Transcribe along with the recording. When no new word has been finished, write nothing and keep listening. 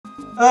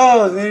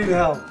Oh, they need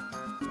help.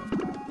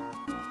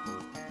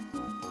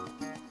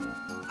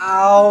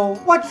 Ow!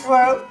 Watch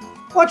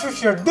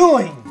what you're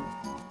doing!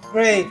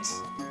 Great.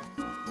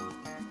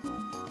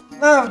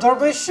 Now I've dropped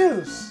my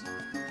shoes.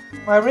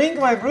 My ring,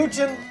 my brooch,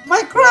 and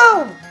my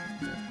crown!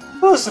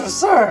 Booster,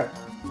 sir!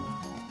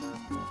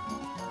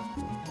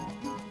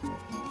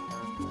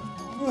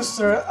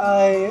 Booster,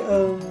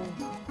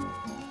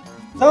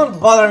 don't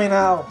bother me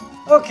now.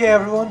 Okay,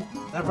 everyone.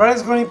 The bride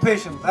is growing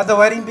impatient. Let the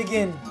wedding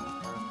begin.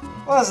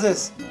 What's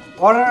this?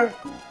 Water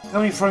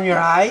coming from your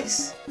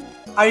eyes?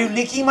 Are you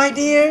leaking, my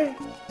dear?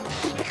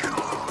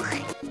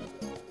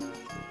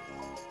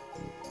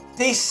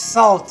 Tastes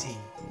salty.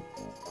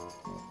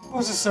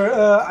 Booster,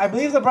 sir, I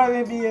believe the bride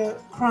may be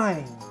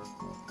crying.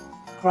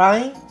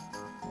 Crying?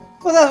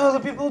 Well, that's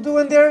what the people do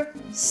when they're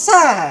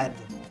sad.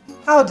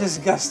 How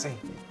disgusting.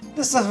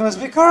 This stuff must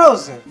be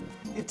corrosive.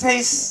 It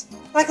tastes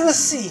like the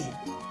sea.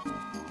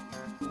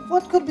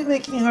 What could be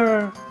making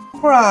her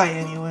cry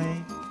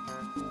anyway?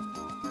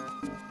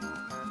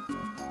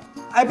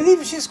 I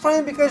believe she's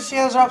crying because she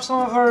has dropped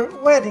some of her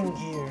wedding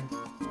gear.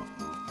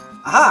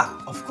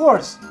 Aha! Of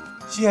course!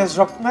 She has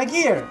dropped my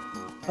gear.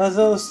 But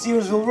those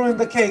tears will ruin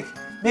the cake.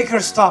 Make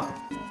her stop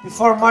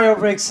before Mario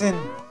breaks in.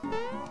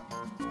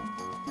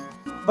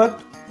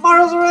 But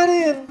Mario's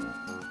already in.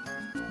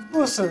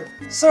 Booster,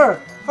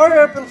 sir, hurry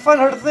up and find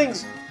her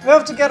things. We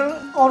have to get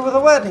on with the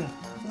wedding.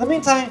 In the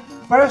meantime,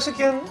 perhaps you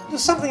can do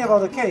something about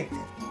the cake.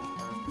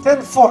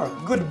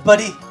 10-4, good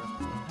buddy.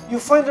 You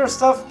find her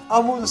stuff,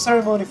 I'll move the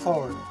ceremony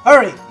forward.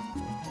 Hurry!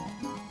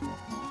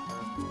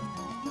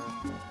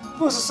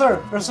 Booster,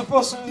 sir, you're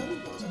supposed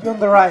to be on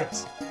the right.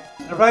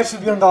 The right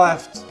should be on the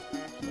left.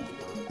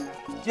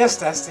 Just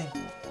testing.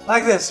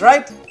 Like this,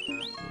 right?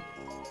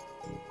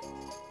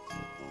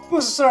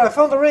 Booster, sir, I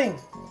found the ring.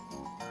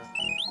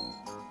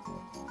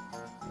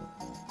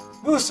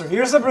 Booster,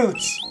 here's the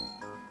brooch.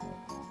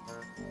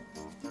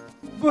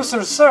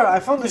 Booster, sir, I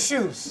found the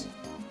shoes.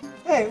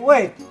 Hey,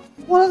 wait,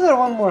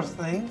 one more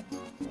thing.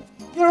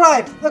 You're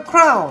right, the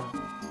crown.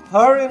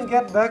 Hurry and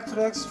get back to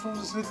the exit from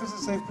the safest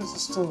and safe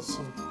Princess stole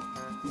soon.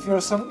 If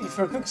you're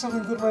cooking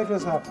something good might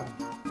just happen.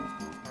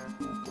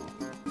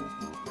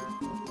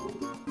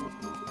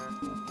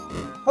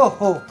 Ho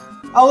ho!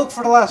 I'll look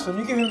for the last one,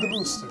 you give him the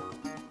booster.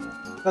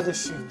 Got the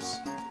shoes.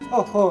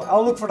 Ho ho!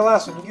 I'll look for the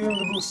last one, you give him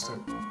the booster.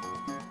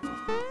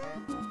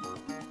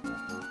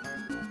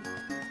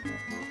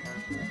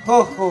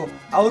 Ho ho!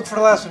 I'll look for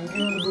the last one, you give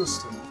him the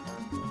booster.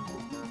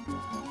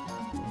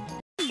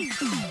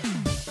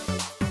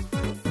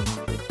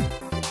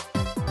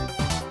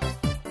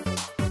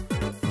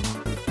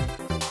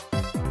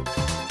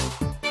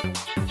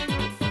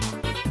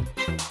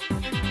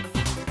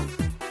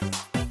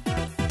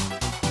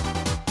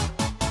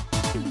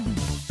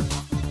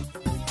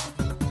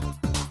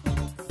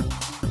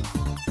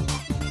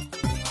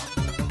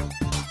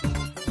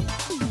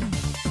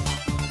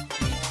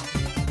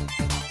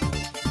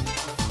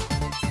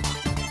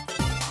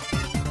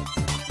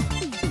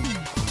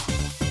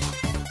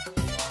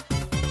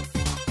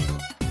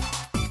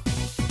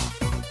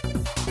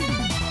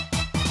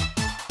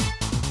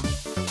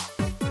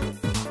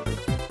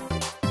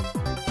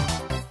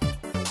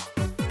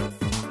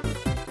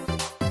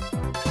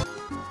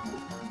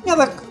 Yeah,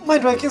 like,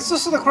 mind you, I can still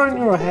see the crown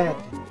in your head.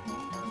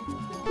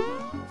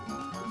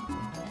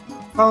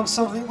 Found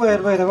something. Wait,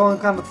 I've only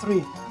counted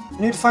 3.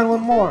 I need to find one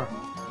more.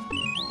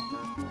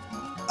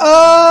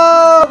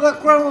 Oh, the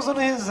crown was on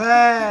his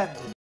head.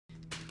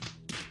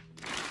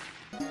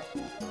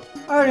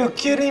 Are you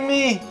kidding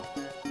me?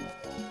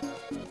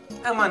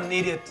 I'm an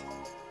idiot.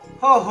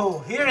 Ho ho,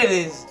 here it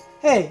is.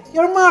 Hey,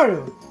 you're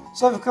Mario.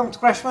 So you've come to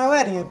crash my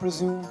wedding, I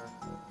presume.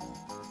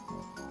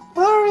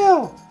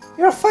 Mario,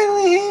 you're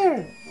finally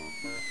here.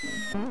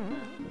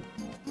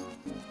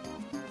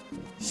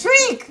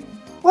 Shriek!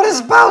 What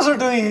is Bowser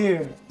doing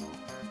here?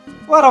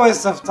 What a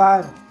waste of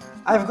time.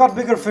 I've got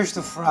bigger fish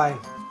to fry.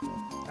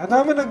 And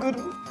I'm in a good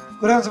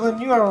hands when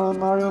you are around,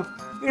 Mario.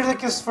 Here's a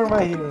kiss for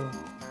my hero.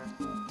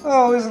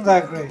 Oh, isn't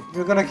that great?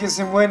 You're gonna kiss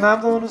him when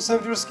I'm the one who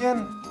saved your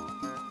skin?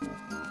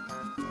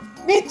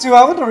 Me too,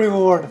 I want a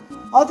reward.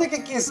 I'll take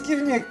a kiss,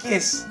 give me a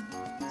kiss.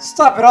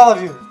 Stop it, all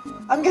of you.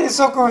 I'm getting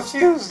so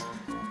confused.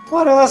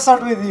 Mario, let's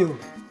start with you.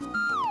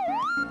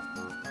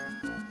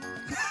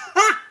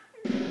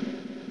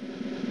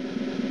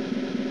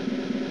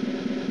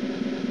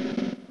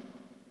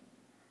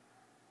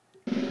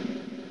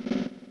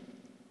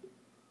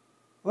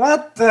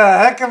 What the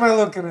heck am I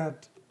looking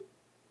at?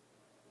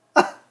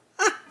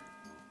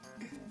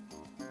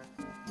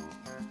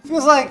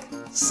 Feels like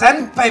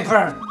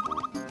sandpaper.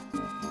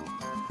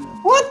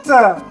 What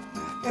the?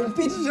 And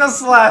Peach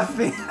just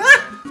laughing.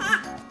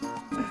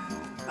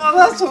 Oh,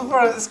 that's one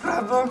for a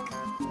scrapbook.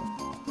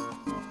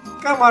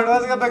 Come on,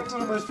 let's get back to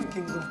the Mushroom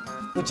Kingdom.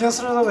 The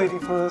Chancellors are waiting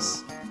for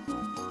us.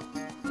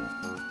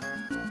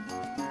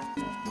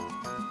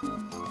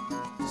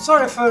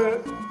 Sorry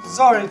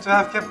to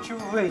have kept you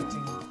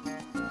waiting.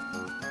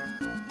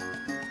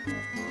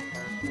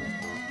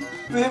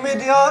 We made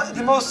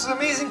the most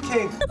amazing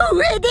cake.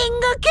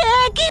 Wedding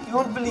cake! You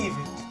won't believe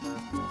it.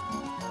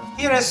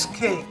 Here is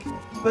cake,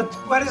 but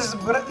where is the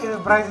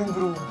bride and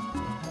groom?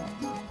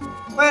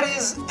 Where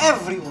is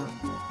everyone?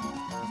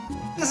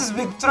 This is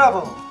big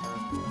trouble.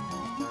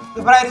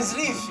 The bride is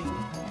leaving.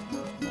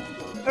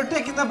 You're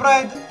taking the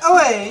bride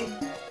away,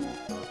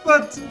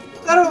 but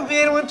there won't be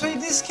anyone to eat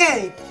this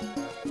cake.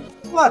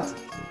 What?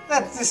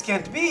 This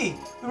can't be.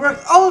 We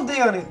worked all day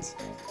on it.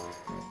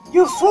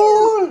 You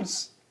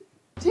fools!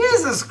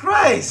 Jesus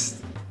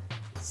Christ!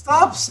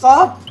 Stop!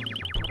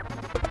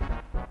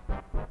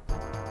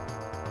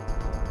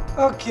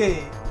 Okay,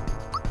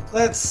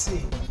 let's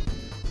see.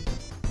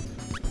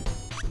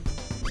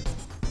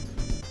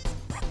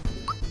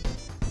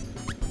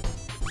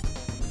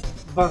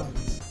 Bunt.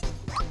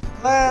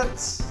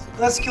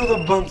 Let's kill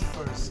the bunt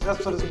first.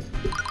 That's what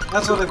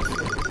I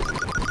feel.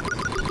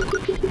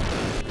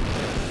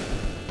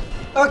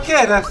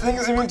 Okay, that thing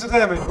is immune to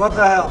damage. What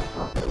the hell?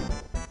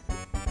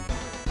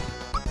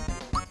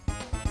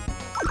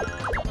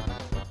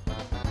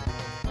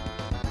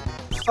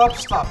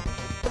 Stop.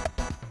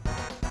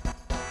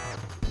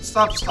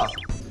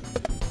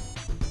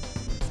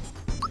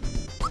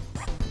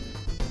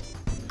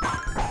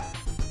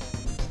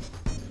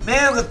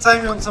 Man, the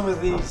timing on some of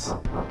these.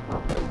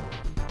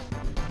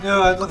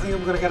 No, I don't think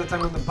I'm gonna get a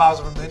timing on the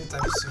Bowser one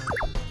anytime soon.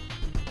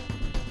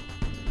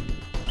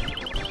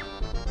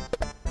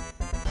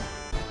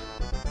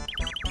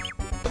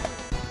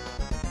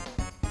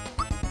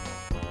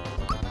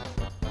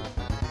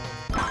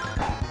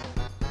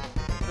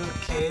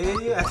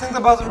 Okay, I think the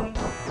Bowser...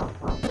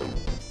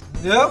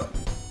 Nope.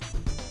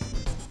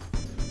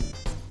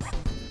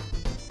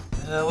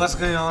 What's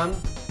going on?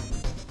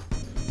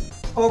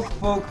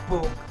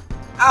 Poke.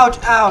 Ouch!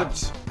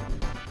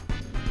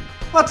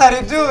 What are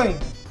you doing?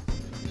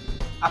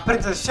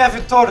 Aprende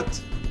chefe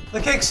torto. The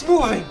cake's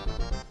moving.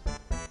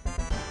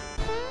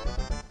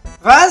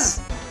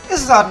 Vaz?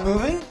 It's not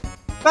moving.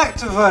 Back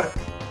to work.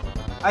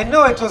 I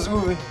know it was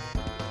moving.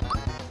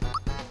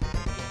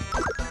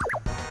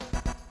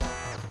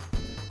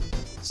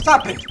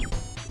 Stop it.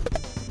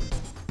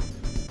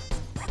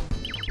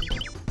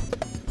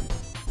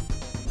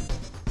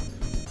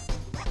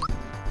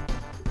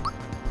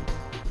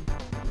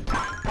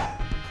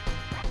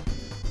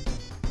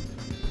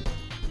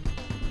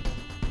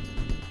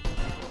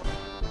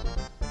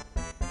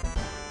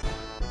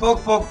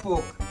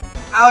 Poke.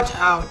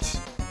 Ouch.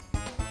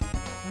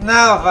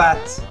 Now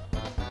what?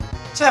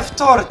 Chef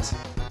Tort,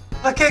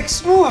 the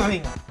cake's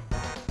moving.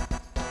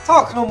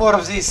 Talk no more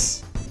of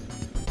this.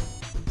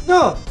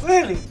 No,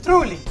 really,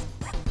 truly.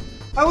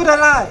 Why would I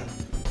lie?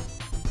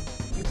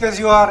 Because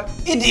you are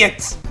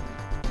idiot.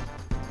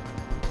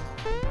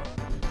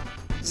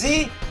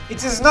 See,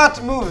 it is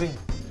not moving.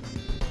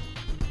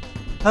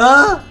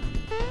 Huh?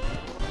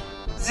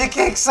 The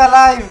cake's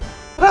alive.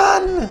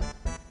 Run!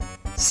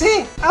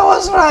 See, I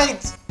was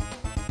right!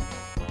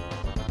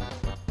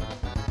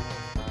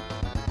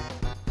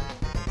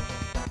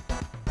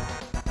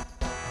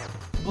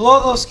 Blow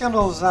those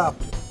candles up.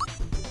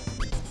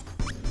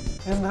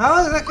 And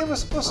how exactly am I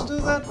supposed to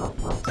do that?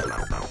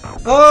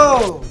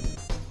 Oh!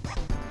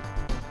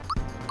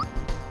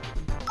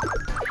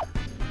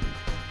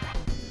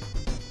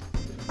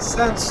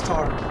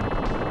 Sandstorm.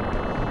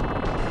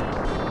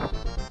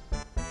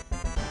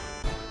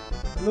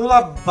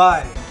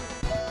 Lullaby.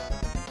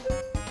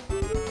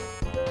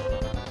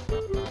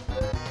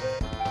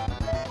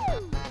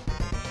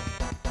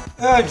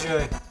 Oh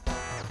joy.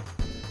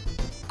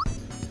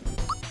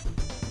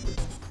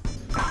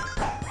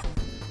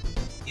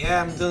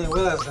 Yeah, I'm dealing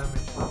with that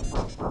damage.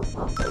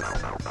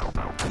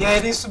 Yeah,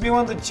 it needs to be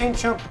when the chain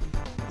jump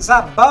is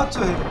about to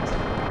hit.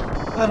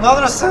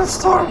 Another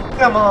sandstorm?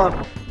 Come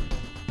on.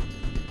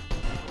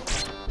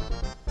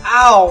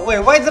 Ow! Wait,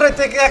 why did I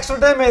take extra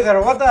damage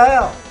there? What the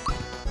hell?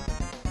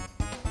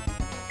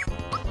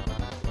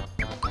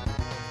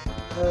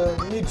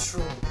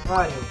 Mitru,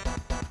 Mario.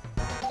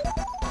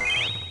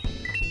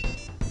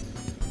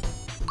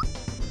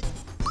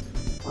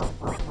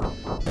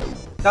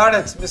 Darn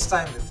it,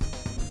 mistimed it.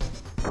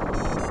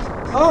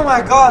 Oh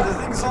my god, the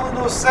thing's only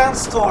knows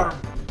sandstorm.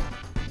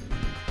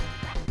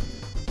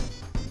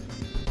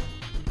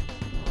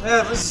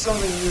 Yeah, this is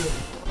something new.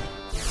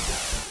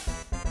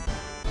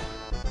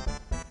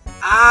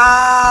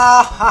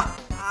 Ah!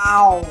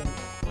 Ow!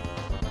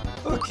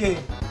 Okay.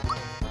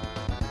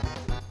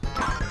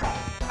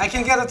 I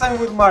can get a time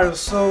with Mario,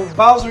 so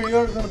Bowser,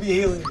 you're gonna be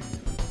healing.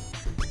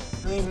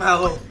 Hey,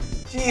 Mallow.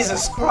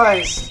 Jesus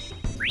Christ.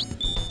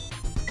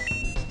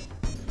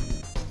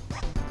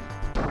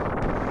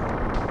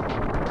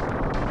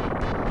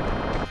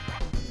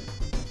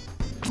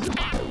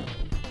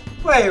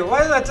 Wait,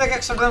 why did I take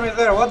extra damage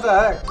there? What the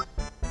heck?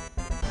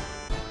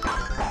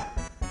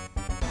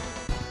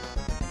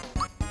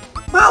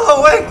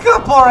 Mallow, wake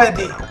up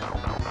already!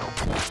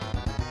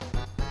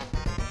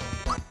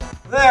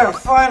 There,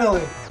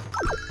 finally!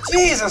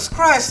 Jesus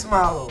Christ,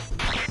 Mallow!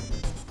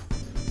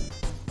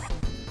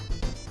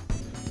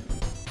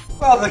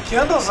 Well, the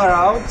candles are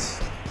out.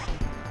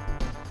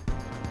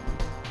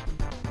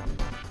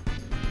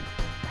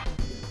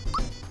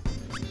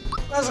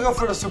 Let's go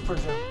for the super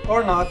jump.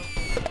 Or not.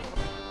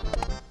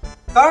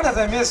 Darn it,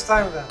 I missed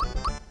time then.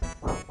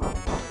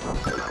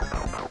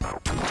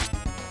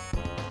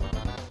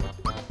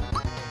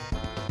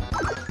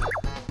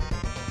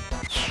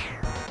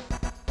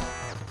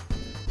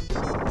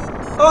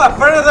 Oh,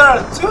 apparently there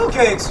are 2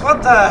 cakes,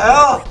 what the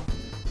hell?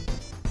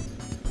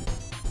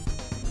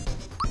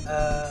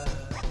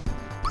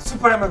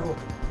 Super Emago.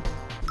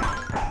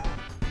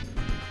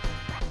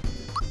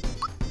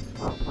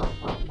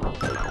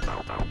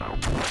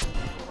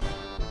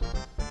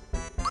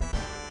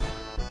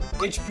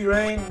 HP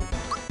Rain.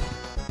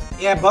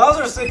 Yeah,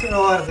 Bowser's taking a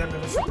lot of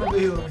damage. I should probably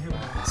heal him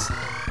next.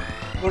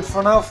 But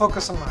for now,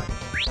 focus on mine.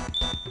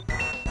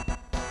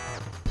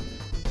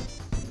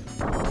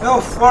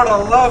 Oh, for the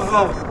love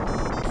of...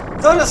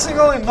 Don't you think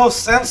only no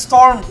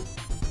Sandstorm?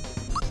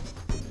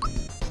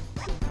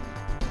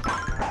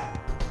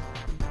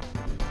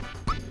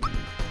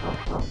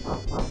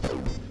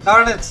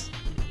 Darn it!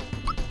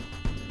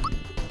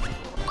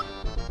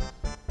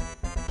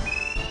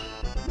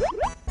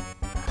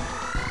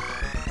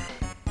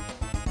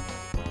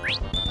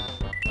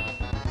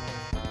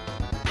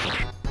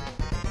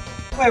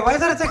 Wait, why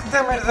did I take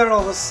damage there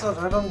all of a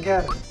sudden? I don't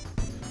get it.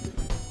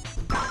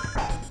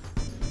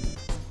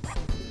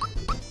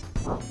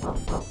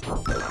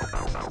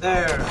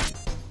 There.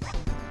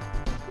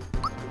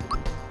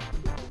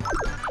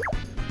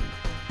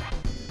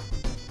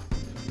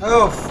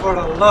 Oh, for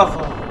the love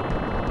of...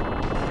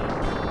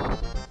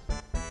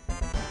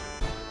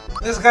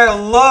 This guy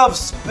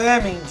loves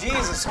spamming,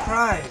 Jesus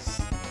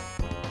Christ.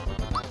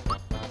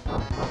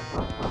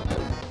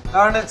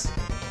 Darn it.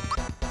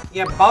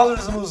 Yeah,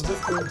 Bowser's the most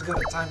difficult to get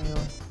a timing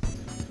on.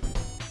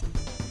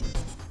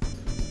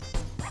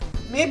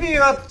 Maybe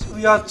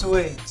we ought to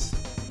wait.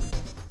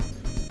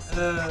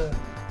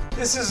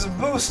 This is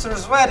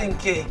Booster's wedding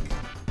cake.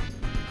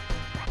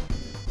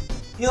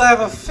 He'll have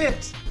a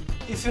fit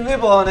if you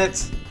nibble on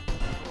it.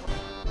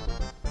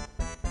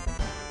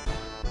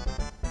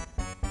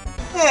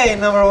 Hey,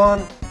 number 1,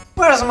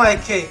 where's my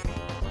cake?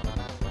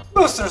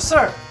 Booster,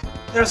 sir,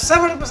 there's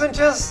 70%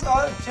 chance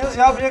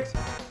the object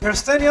you're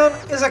standing on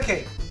is a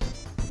cake.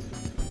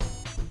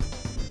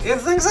 You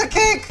think's a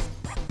cake?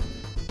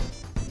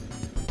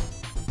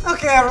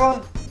 Okay,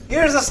 everyone,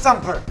 here's a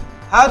stumper.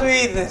 How do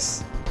we eat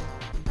this?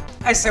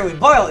 I say we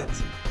boil it.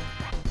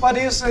 What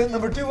do you say?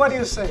 Number 2, what do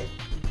you say?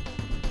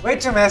 Way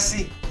too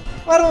messy.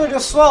 Why don't we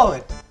just swallow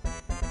it?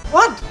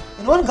 What?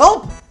 In one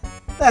gulp?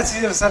 That's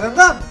easier said than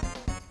done.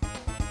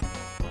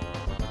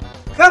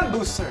 Come,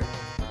 Booster.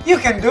 You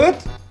can do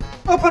it.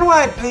 Open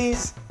wide,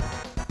 please.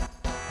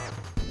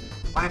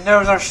 My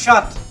nerves are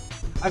shot.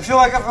 I feel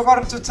like I've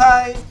forgotten to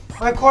tie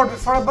my cord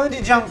before a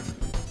bungee jump.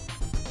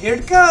 Here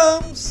it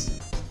comes.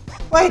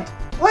 Wait,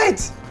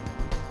 wait.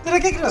 Did I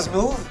kick just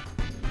move?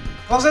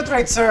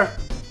 Concentrate, sir.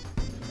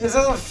 This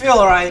doesn't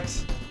feel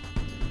right.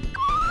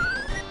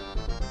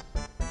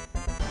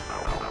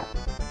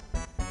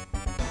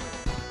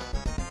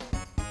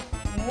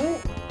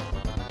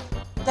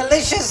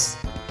 Delicious!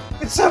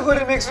 It's so good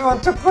it makes me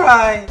want to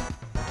cry.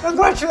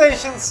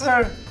 Congratulations,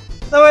 sir.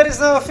 The wait is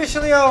now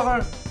officially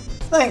over.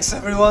 Thanks,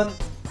 everyone.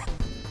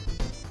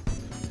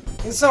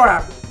 It's a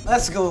wrap.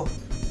 Let's go.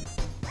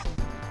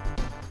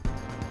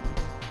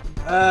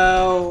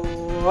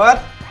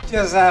 What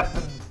just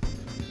happened?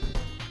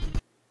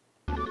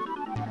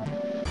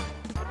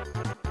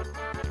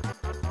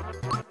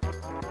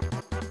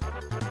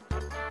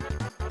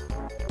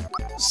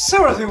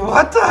 Seriously,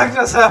 what the heck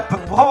just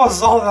happened? What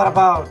was all that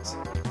about?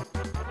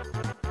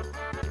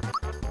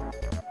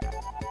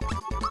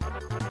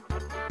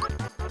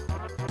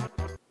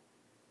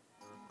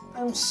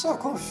 I'm so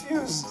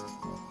confused.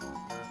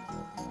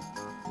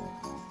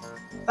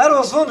 That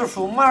was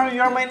wonderful, Mario,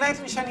 you're my knight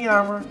in shiny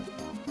armor.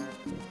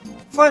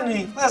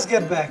 Finally, let's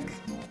get back.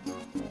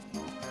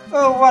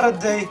 Oh, what a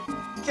day.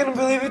 Can you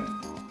believe it?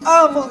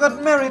 I almost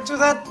got married to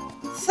that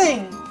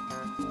thing.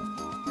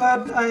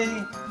 But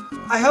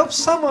I hope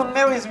someone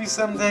marries me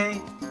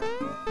someday.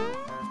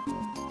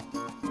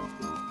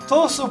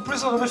 Tosu,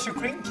 Prince of the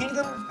Mushroom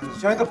Kingdom,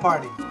 has joined the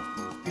party.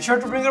 Be sure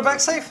to bring her back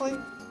safely.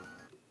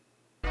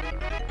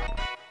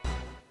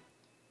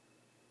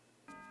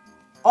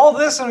 All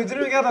this and we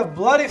didn't get a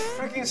bloody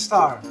freaking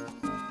star.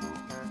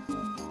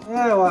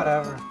 Yeah,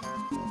 whatever.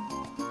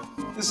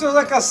 This feels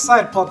like a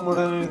side plot more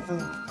than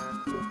anything.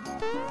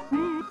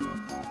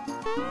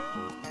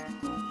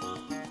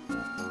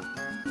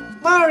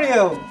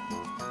 Mario!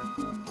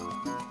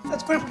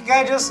 That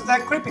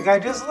creepy guy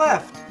just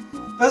left.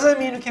 Does that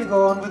mean we can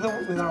go on with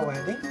our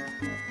wedding?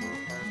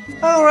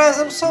 Oh, Raz,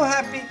 I'm so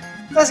happy.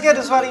 Let's get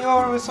this wedding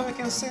over with so we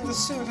can sing the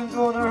suit and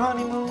go on our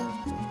honeymoon.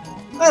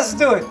 Let's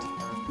do it.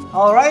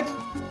 Alright?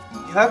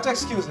 You have to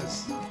excuse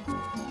us.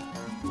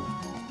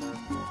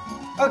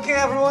 Okay,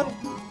 everyone.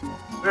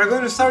 We're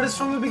going to start this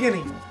from the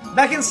beginning.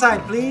 Back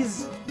inside,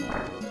 please.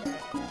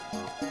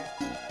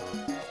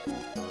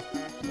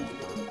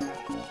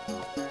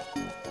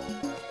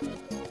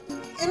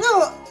 You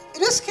know, it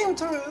just came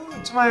to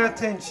my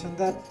attention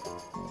that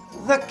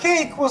the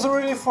cake was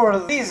really for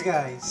these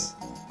guys.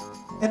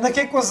 And the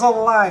cake was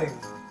alive.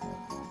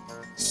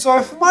 So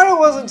if Mario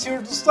wasn't here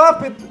to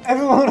stop it,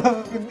 everyone would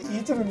have been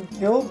eaten and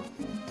killed?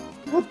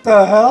 What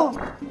the hell?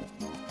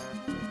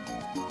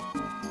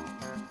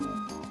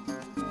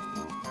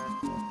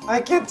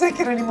 I can't take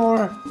it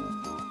anymore.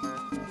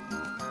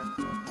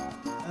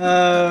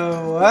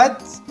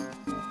 What?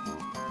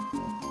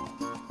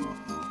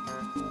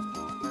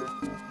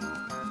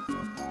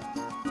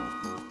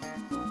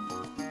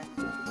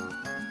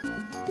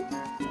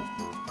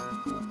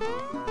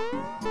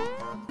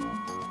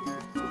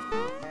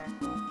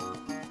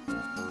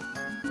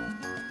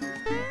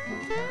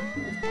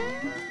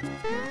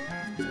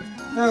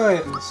 No,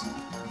 wait.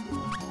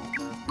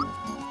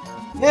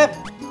 Yep.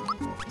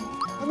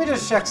 Let me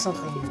just check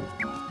something here.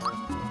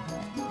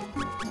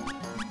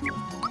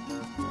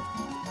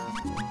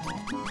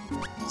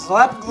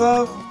 Slap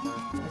glove,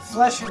 a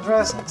flashy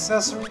dress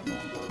accessory,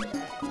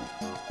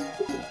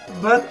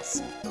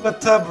 but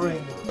tub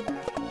ring.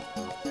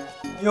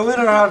 You'll win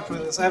her heart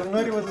with this. I have no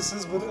idea what this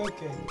is, but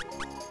okay.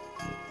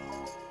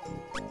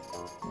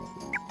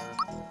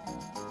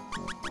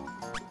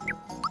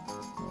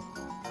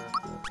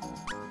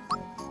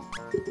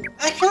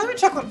 Actually, let me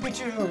check what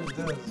Peach even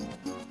does.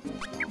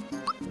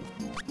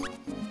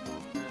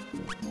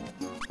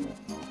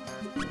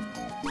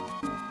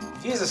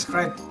 Jesus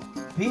Christ.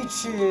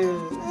 Peach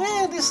is...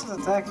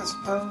 decent attack, I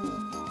suppose.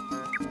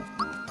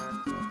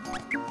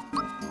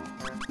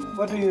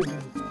 What do you do?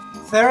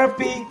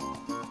 Therapy.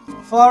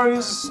 Flower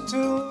uses 2.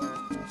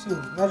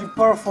 Magic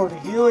power for the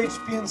heal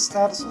HP and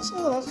statuses.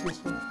 Oh, that's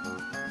useful.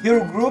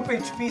 Hero group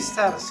HP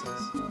statuses.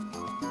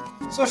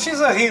 So she's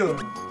a healer.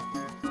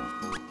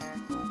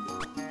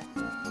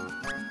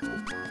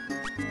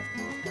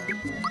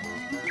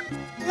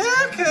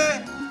 Yeah,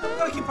 okay. I'm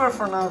gonna keep her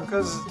for now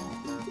because...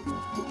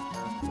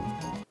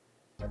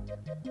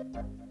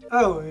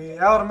 Oh, we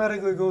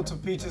automatically go to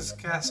Peach's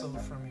castle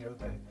from here,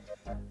 okay.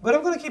 But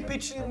I'm gonna keep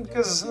Peach in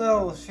because,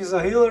 well, she's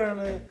a healer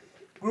and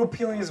group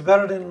healing is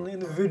better than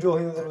individual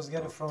healing that I was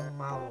getting from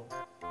Mallow.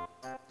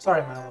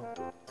 Sorry,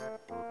 Mallow.